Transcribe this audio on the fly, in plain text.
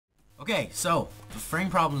Okay, so the frame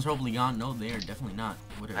problems hopefully gone. No, they are definitely not.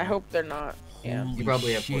 Whatever. I hope they're not. Yeah. Holy You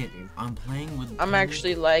probably have shit! 14. I'm playing with. I'm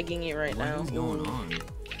actually lagging you right now. What is going on?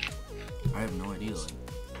 I have no idea. Like,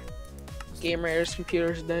 Gamer's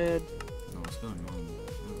computer's dead. no, what's going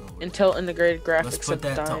on? Intel integrated graphics Let's put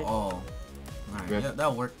that have to died. all. Alright, Rip. yeah,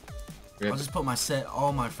 that'll work. Rip. I'll just put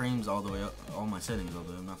all my frames all the way up, all my settings all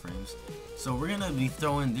the way up, not frames. So we're gonna be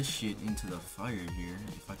throwing this shit into the fire here.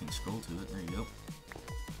 If I can scroll to it, there you go.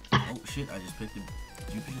 Oh shit, I just picked it.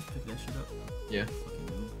 Did you just pick that shit up? Yeah. Fucking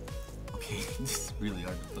noob. Okay, this is really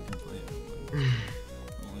hard to fucking play.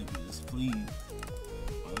 I don't like this, please.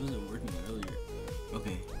 Why was it working earlier?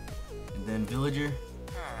 Okay. And then villager.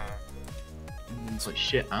 And then Oh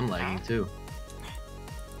shit, I'm lagging too.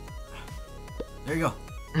 there you go.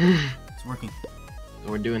 It's working.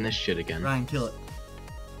 We're doing this shit again. Ryan, kill it.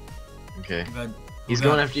 Okay. Oh god. He's Oh god.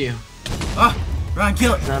 going after you. Ah! Ryan,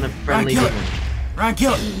 kill it! It's not a friendly kill it. demon. Ryan,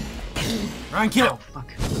 kill it! Ryan, kill it! Oh,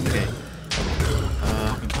 fuck. Okay.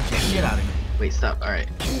 Fucking punch the shit out of him. Wait, stop. Alright.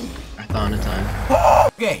 Our thought of time.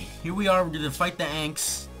 Okay, here we are. We're gonna fight the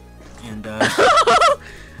Anks. And,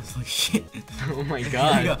 it's like shit. Oh my Here we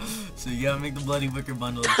god. go. So you gotta make the bloody wicker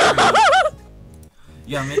bundle.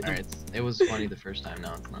 Yeah, make the. Alright, it was funny the first time,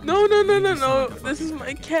 now it's not. No. like a This is fucking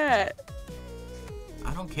my crackhead. cat.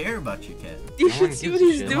 I don't care about your cat. You No one should see gives what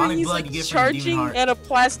a he's shit. doing. Demonic He's blood like you get from the demon charging heart. at a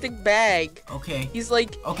plastic bag. Okay. He's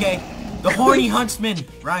like, Okay. The horny huntsman.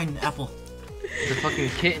 Ryan, apple. The fucking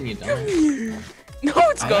kitten, you come dumb. here. No,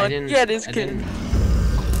 it's I gone. didn't- Yeah, it is I kitten.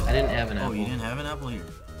 I didn't have an Oh, apple. you didn't have an apple here.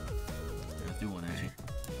 I threw one at you.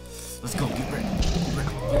 Let's go. Get wrecked. Get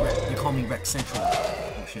wrecked. Get wrecked. They call me Wreck Central.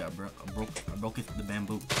 Oh shit! I broke it. The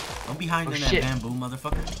bamboo. Don't be hiding Oh, in shit. that bamboo,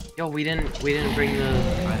 motherfucker. Yo, we didn't bring the.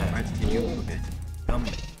 have. Alright, can you? Okay. Come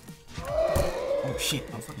here. Oh shit!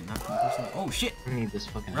 I'm fucking knocking the person. Oh shit! I need this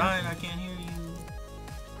fucking. Ryan, I can't hear you.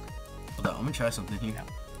 Hold on, I'm gonna try something here.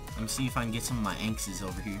 Let me see if I can get some of my Ankses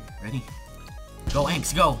over here. Ready? Go,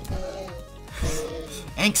 Anks, go!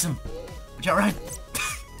 Anks him! Watch out, Ryan!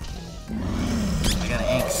 I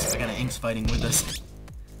got an Anks fighting with us.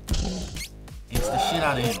 Anks the shit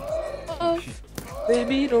out of him. Oh, shit.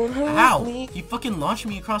 Baby, don't hurt Ow! me. He fucking launched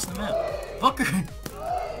me across the map. Fucker!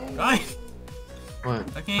 Ryan!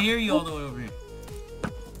 What? I can't hear you all the way over here.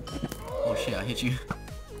 Oh shit, I hit you.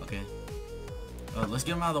 Okay. Let's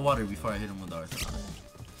get him out of the water before I hit him with our throw.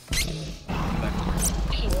 Backwards.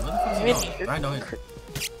 Where the fuck is he going? Ryan, don't hit him.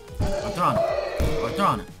 I'm throwing him. I'm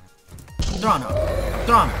throwing him. I'm throwing him. I'm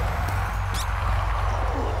throwing him.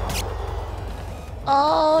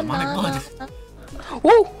 Oh, Demonic blood.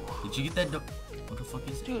 Whoa! Did you get that? What the fuck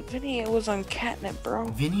is it? Dude, Vinny was on catnip, bro.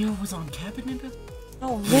 Vinny was on Cabinet?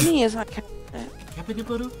 No, Vinny is on catnip. Cabinet?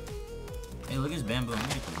 Hey, look at his bamboo. I'm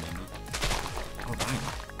gonna get the bamboo. Oh, Ryan.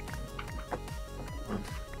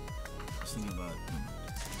 I was thinking about.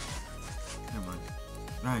 Never mind.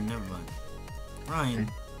 Ryan, never mind. Ryan,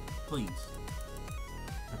 Okay. please.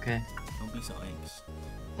 Okay. Don't be so anxious.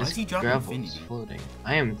 Why This is he dropping gravel's infinity? floating.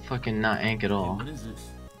 I am fucking not Ank at Hey, all. what is this?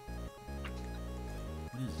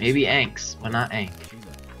 What is this? Maybe Anks, but not Ank. What is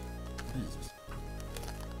that? What is this?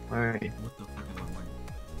 Alright. What the fuck am I wearing?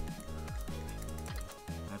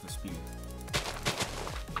 I have a spear.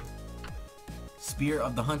 Spear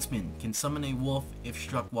of the Huntsman can summon a wolf if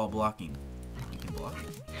struck while blocking. You can block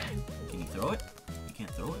it. Can you throw it? You can't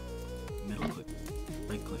throw it? Middle click.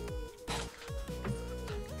 Right click.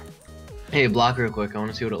 Hey, block real quick. I want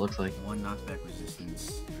to see what it looks like. 1 knockback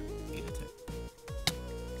resistance. 8 attack.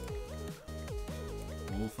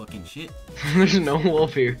 Oh fucking shit. There's no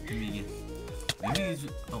wolf here. Give me again. Maybe it's...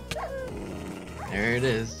 Oh. There it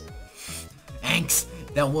is. Angst!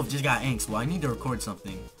 That wolf just got angst. Well, I need to record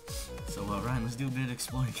something. So, Ryan, let's do a bit of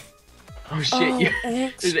exploring. Oh shit,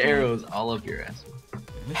 there's X-Men. arrows all up your ass.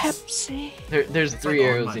 Pepsi. There's It's 3 like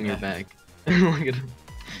on arrows my in your back. bag. Look at them.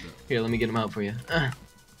 Here, let me get them out for you. Oh,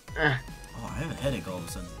 I have a headache all of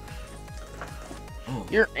a sudden. Oh,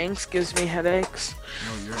 Your angst gives me headaches.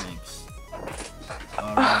 no, you're angst.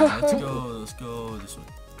 Alright, let's go this way.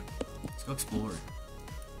 Let's go explore.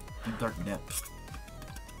 Deep dark depths.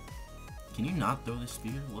 Can you not throw this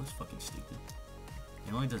spear? Well, it's fucking stupid.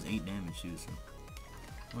 It only does 8 damage too, so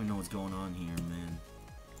I don't really know what's going on here, man.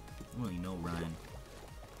 I don't really know, Ryan.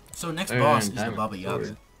 So next boss is the diamond Baba Yaga.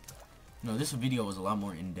 sword. No, this video was a lot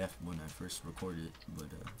more in-depth when I first recorded it, but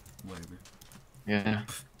whatever. Yeah,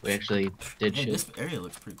 we actually did Hey, shit. this area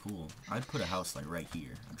looks pretty cool. I'd put a house like right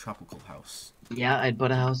here, a tropical house. Yeah, I'd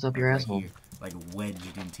put a house up your Right asshole. here, like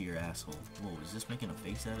wedged into your asshole. Whoa, is this making a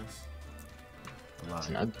face at us? It's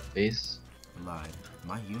an Alive. ugly face. Alive.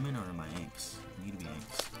 Am I human or am I Anks? I need to be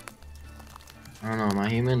Anks. I don't know, am I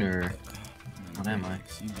human or... Nah, What am I?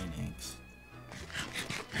 You've been angst.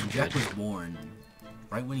 When Jack was born,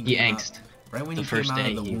 right when He came angst. out, right when The he first came out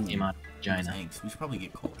day of the he womb, came out of he was vagina. angst. We should probably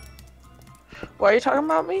get cold. Why are you talking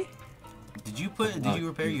about me? Did you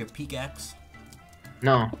repair your pickaxe?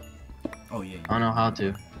 No, Oh yeah. I don't know how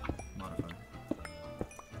to. Modifier.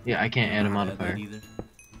 Yeah, I can't add a You don't know how to modifier. that either.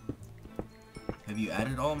 Have you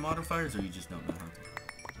added all modifiers, or you just don't know how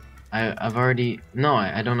to? I've already no,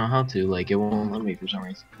 I don't know how to. Like it won't let me for some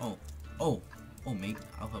reason. Oh, mate,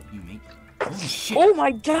 I'll help you, mate. Holy shit! Oh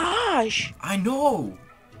my gosh! I know.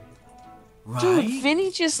 Right? Dude, Vinny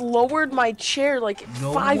just lowered my chair like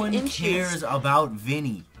No 5 one inches. cares about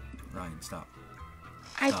Vinny. Ryan, stop.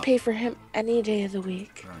 I'd Stop. pay for him any day of the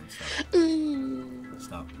week. Ryan, stop.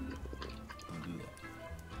 Stop. Don't do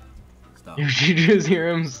that. Stop. You just hear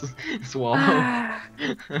him swallow. Ah.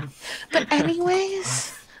 But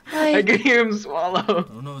anyways, I like, can hear him swallow. I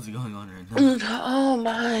don't know what's going on right now. oh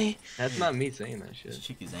my. That's not me saying that This shit.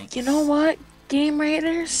 chick is angst. You know what, Game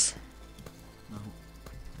Raiders? No.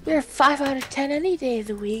 We're 5 out of 10 any day of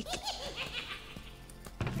the week.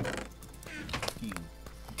 You.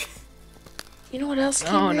 You know what else,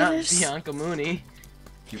 Game No, not Raiders? Bianca Mooney.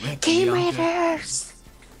 Get wrecked, Game Bianca. Raiders!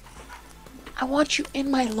 I want you in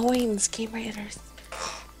my loins, Game Raiders.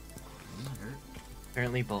 Doesn't that hurt?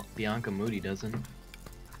 Apparently Bianca Moody doesn't.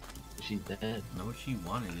 She's dead. No, she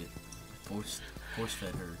wanted it. Force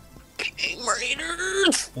fed her. Game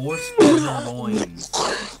Raiders! Force fed her loins.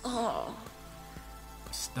 Oh.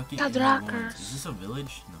 Stuck it Got in her loins. rockers. Is this a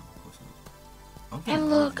village? No, of course not. I don't think And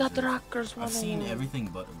look, villages got the are- rockers. I've seen everything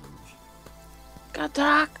but a village. Got the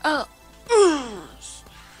rock. Oh.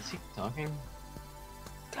 Is he talking?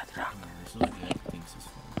 Got the rock. Yeah, this little Jack thinks it's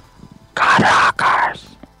fun. Got rockers.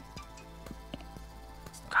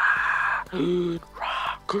 Good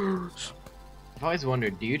rockers. I've always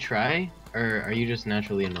wondered, do you try, or are you just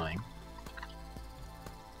naturally annoying?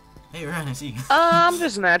 Hey, Ryan, I see you. I'm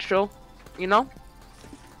just natural, you know.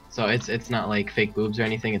 So it's not like fake boobs or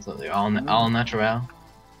anything. It's like all natural.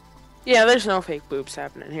 Yeah, there's no fake boobs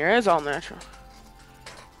happening here. It's all natural.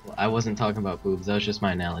 Well, I wasn't talking about boobs. That was just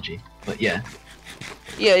my analogy. But yeah,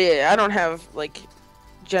 Yeah. I don't have like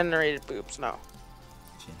generated boobs. No.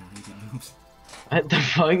 Generated boobs. what the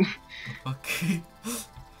fuck? Fuck.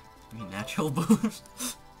 I mean, natural boobs.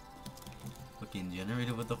 Fucking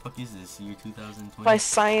generated. What the fuck is this? Year 2020. By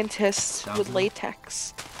scientists with Thousand?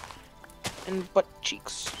 latex and butt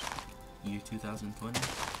cheeks. Year 2020.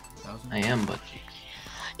 1000? I am butt cheeks.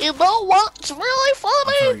 You know what's really I'm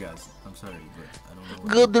funny? sorry, guys. I'm sorry, but I don't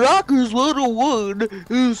know. Good Rockers little one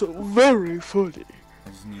is very funny. I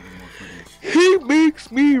just needed more footage. He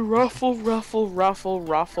makes me ruffle. Hey,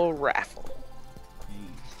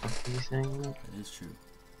 What are you saying? that is true.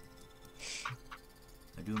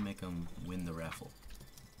 I do make them win the raffle.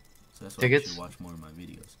 So that's why you Tickets? should watch more of my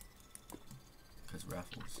videos. Because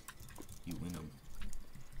raffles, you win them.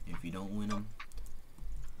 If you don't win them,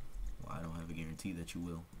 well, I don't have a guarantee that you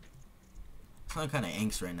will. I sound kind of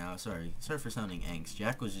angst right now. Sorry for sounding angst.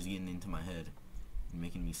 Jack was just getting into my head and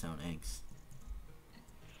making me sound angst.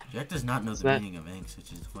 Jack does not know the meaning of angst,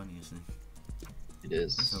 which is the funniest thing. It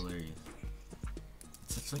It's is. hilarious.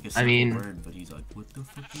 It's like a I simple mean- word, but he's like, what the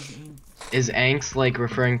fuck is angst? Is angst like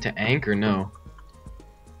referring to ank or no?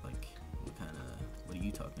 Like, what are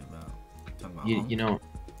you talking about? Talking about You know,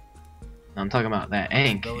 I'm talking about that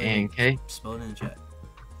ank. Spell it. A-N-K? Spell it in the chat.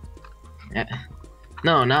 Yeah.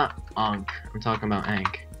 No, not onk. I'm talking about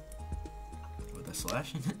ank. With a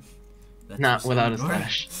slash in it? That's Not for without a someone, right?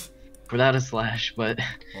 slash. Without a slash, but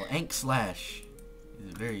Well, ank slash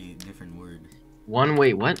is a very different word. one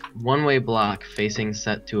way block facing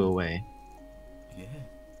set to away. Yeah.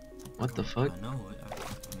 What the fuck? I know.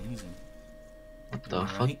 Amazing. What the Am I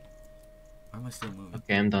fuck? right? Why am I still moving?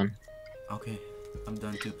 Okay, I'm done. Okay, I'm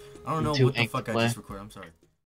done too. I don't You know too, what the ank fuck I play. just recorded. I'm sorry.